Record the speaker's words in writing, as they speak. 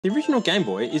The original Game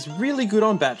Boy is really good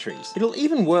on batteries. It'll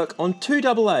even work on two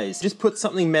AA's, just put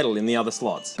something metal in the other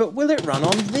slots. But will it run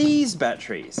on these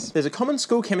batteries? There's a common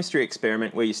school chemistry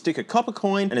experiment where you stick a copper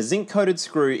coin and a zinc-coated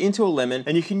screw into a lemon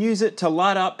and you can use it to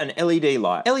light up an LED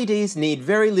light. LEDs need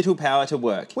very little power to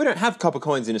work. We don't have copper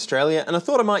coins in Australia, and I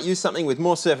thought I might use something with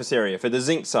more surface area for the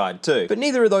zinc side too. But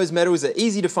neither of those metals are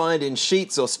easy to find in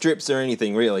sheets or strips or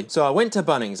anything really. So I went to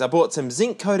Bunnings. I bought some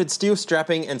zinc-coated steel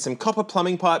strapping and some copper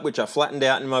plumbing pipe which I flattened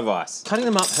out in my vise. Cutting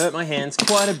them up hurt my hands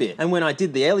quite a bit, and when I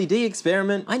did the LED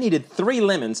experiment, I needed 3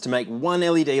 lemons to make one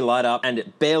LED light up, and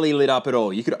it barely lit up at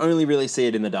all. You could only really see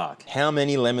it in the dark. How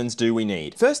many lemons do we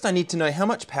need? First, I need to know how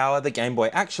much power the Game Boy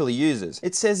actually uses.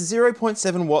 It says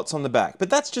 0.7 watts on the back, but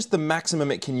that's just the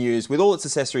maximum it can use with all its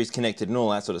accessories connected and all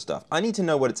that sort of stuff. I need to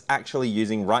know what it's actually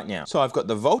using right now. So I've got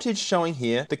the voltage showing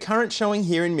here, the current showing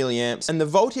here in milliamps, and the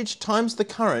voltage times the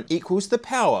current equals the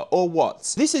power, or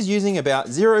watts. This is using about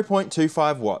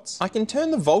 0.25 watts. I can turn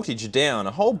the voltage down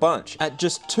a whole bunch. At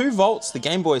just 2 volts, the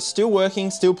Game Boy is still working,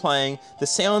 still playing. The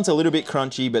sound's a little bit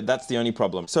crunchy, but that's the only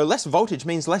problem. So less voltage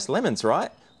means less lemons,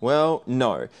 right? Well,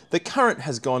 no. The current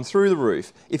has gone through the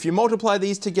roof. If you multiply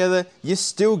these together, you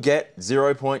still get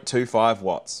 0.25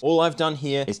 watts. All I've done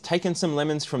here is taken some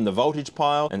lemons from the voltage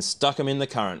pile and stuck them in the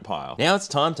current pile. Now it's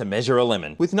time to measure a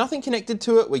lemon. With nothing connected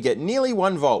to it, we get nearly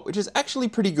 1 volt, which is actually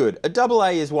pretty good. A AA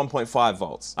is 1.5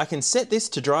 volts. I can set this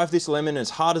to drive this lemon as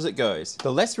hard as it goes.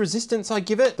 The less resistance I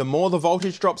give it, the more the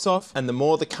voltage drops off and the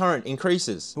more the current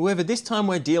increases. However, this time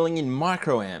we're dealing in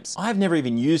microamps. I've never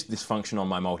even used this function on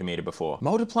my multimeter before.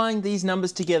 Multiplying these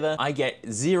numbers together, I get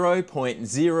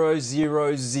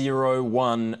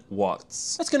 0.0001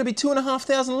 watts. That's gonna be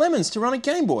 2,500 lemons to run a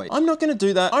Game Boy. I'm not gonna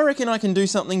do that. I reckon I can do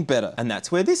something better. And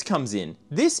that's where this comes in.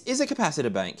 This is a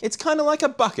capacitor bank. It's kind of like a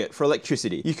bucket for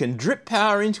electricity. You can drip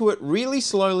power into it really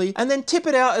slowly and then tip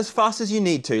it out as fast as you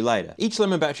need to later. Each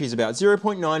lemon battery is about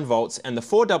 0.9 volts, and the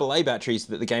 4 AA batteries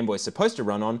that the Game Boy is supposed to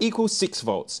run on equals 6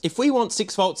 volts. If we want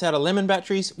 6 volts out of lemon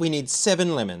batteries, we need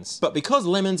 7 lemons. But because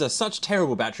lemons are such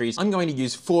terrible batteries, I'm going to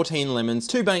use 14 lemons,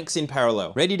 2 banks in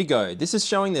parallel. Ready to go. This is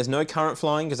showing there's no current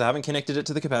flowing because I haven't connected it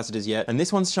to the capacitors yet, and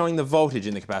this one's showing the voltage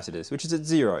in the capacitors, which is at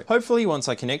 0. Hopefully, once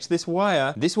I connect this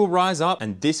wire, this will rise up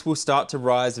and this will start to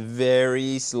rise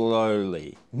very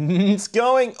slowly. It's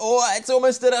going, oh, it's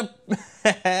almost at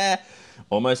a...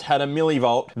 Almost had a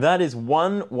millivolt. That is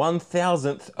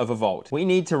 1/1000th of a volt. We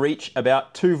need to reach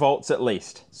about 2 volts at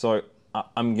least. So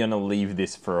I'm gonna leave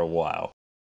this for a while.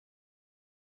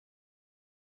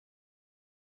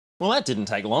 Well, that didn't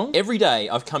take long. Every day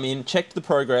I've come in, checked the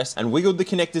progress, and wiggled the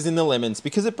connectors in the lemons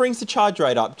because it brings the charge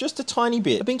rate up just a tiny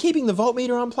bit. I've been keeping the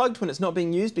voltmeter unplugged when it's not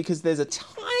being used because there's a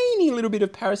tiny little bit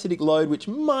of parasitic load which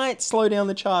might slow down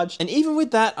the charge. And even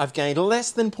with that, I've gained less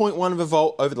than 0.1 of a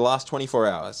volt over the last 24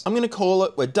 hours. I'm gonna call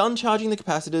it, we're done charging the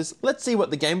capacitors. Let's see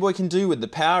what the Game Boy can do with the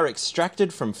power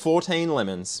extracted from 14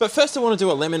 lemons. But first I want to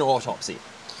do a lemon autopsy.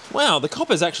 Wow, the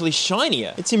copper's actually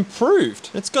shinier. It's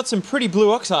improved. It's got some pretty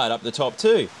blue oxide up the top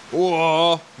too.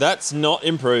 Whoa, that's not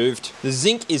improved. The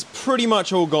zinc is pretty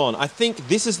much all gone. I think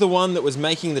this is the one that was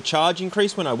making the charge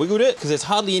increase when I wiggled it, because there's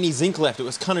hardly any zinc left. It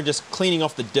was kind of just cleaning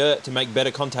off the dirt to make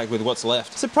better contact with what's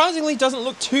left. Surprisingly, doesn't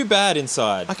look too bad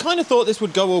inside. I kind of thought this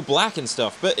would go all black and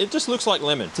stuff, but it just looks like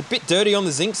lemon. It's a bit dirty on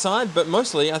the zinc side, but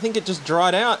mostly I think it just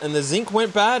dried out and the zinc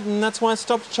went bad, and that's why I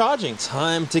stopped charging.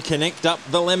 Time to connect up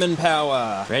the lemon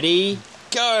power. Ready?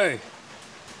 Go!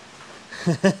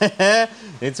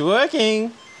 It's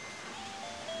working!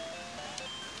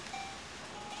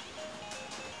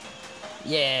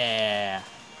 Yeah!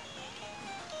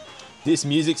 This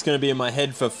music's going to be in my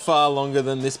head for far longer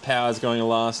than this power's going to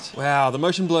last. Wow, the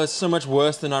motion blur is so much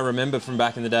worse than I remember from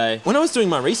back in the day. When I was doing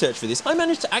my research for this, I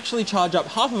managed to actually charge up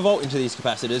half a volt into these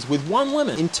capacitors with 1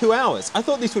 lemon in 2 hours. I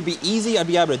thought this would be easy, I'd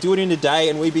be able to do it in a day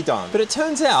and we'd be done. But it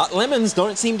turns out lemons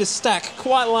don't seem to stack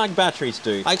quite like batteries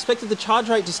do. I expected the charge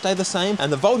rate to stay the same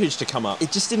and the voltage to come up.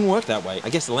 It just didn't work that way.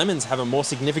 I guess lemons have a more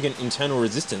significant internal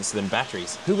resistance than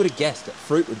batteries. Who would have guessed that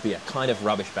fruit would be a kind of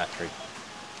rubbish battery?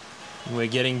 We're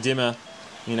getting dimmer.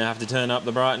 You're gonna have to turn up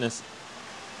the brightness.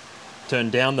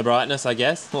 Turn down the brightness, I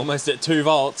guess. Almost at 2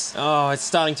 volts. Oh, it's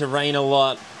starting to rain a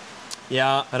lot.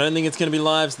 Yeah, I don't think it's gonna be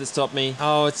lives that stop me.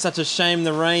 Oh, it's such a shame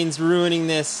the rain's ruining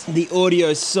this. The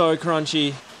audio's so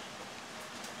crunchy.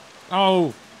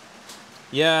 Oh.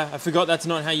 Yeah, I forgot that's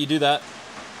not how you do that.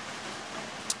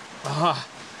 Ah.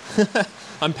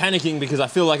 I'm panicking because I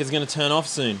feel like it's gonna turn off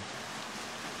soon.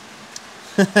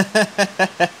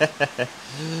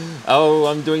 Oh,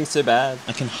 I'm doing so bad.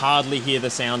 I can hardly hear the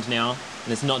sound now,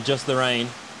 and it's not just the rain.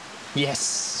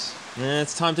 Yes!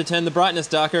 It's time to turn the brightness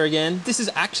darker again. This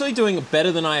is actually doing better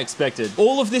than I expected.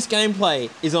 All of this gameplay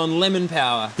is on lemon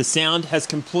power. The sound has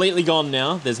completely gone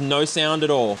now. There's no sound at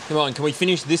all. Come on, can we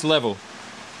finish this level?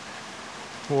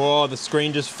 Whoa, the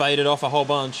screen just faded off a whole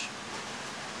bunch.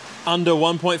 Under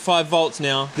 1.5 volts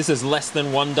now. This is less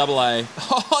than 1 AA.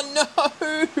 Oh no!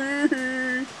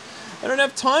 I don't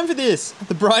have time for this.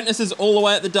 The brightness is all the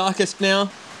way at the darkest now.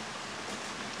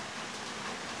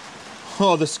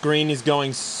 Oh, the screen is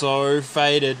going so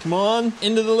faded. Come on,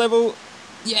 end of the level.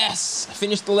 Yes, I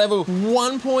finished the level.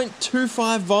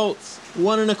 1.25 volts.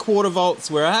 1.25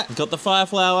 volts we're at. Got the fire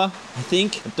flower, I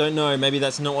think. I don't know, maybe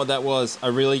that's not what that was. I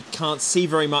really can't see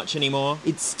very much anymore.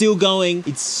 It's still going.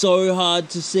 It's so hard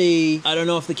to see. I don't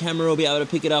know if the camera will be able to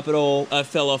pick it up at all. I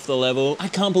fell off the level. I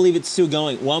can't believe it's still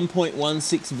going.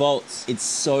 1.16 volts. It's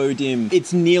so dim.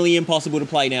 It's nearly impossible to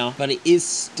play now, but it is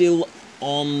still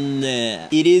on there.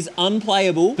 It is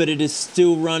unplayable, but it is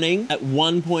still running at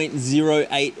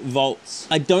 1.08 volts.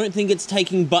 I don't think it's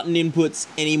taking button inputs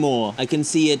anymore. I can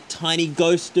see a tiny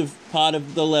ghost of part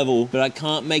of the level, but I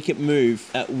can't make it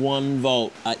move at 1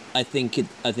 volt. I think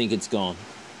it's gone.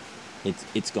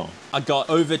 It's gone. I got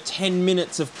over 10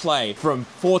 minutes of play from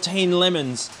 14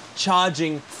 lemons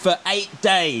charging for 8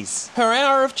 days. Per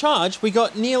hour of charge, we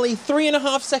got nearly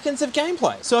 3.5 seconds of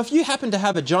gameplay. So if you happen to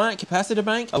have a giant capacitor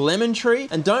bank, a lemon tree,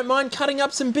 and don't mind cutting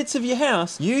up some bits of your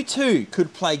house, you too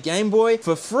could play Game Boy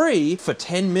for free for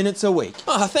 10 minutes a week.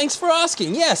 Thanks for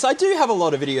asking. Yes, I do have a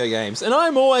lot of video games, and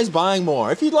I'm always buying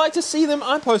more. If you'd like to see them,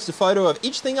 I post a photo of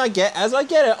each thing I get as I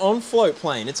get it on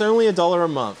Floatplane. It's only $1 a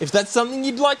month. If that's something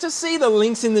you'd like to see, the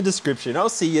link's in the description. I'll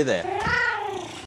see you there.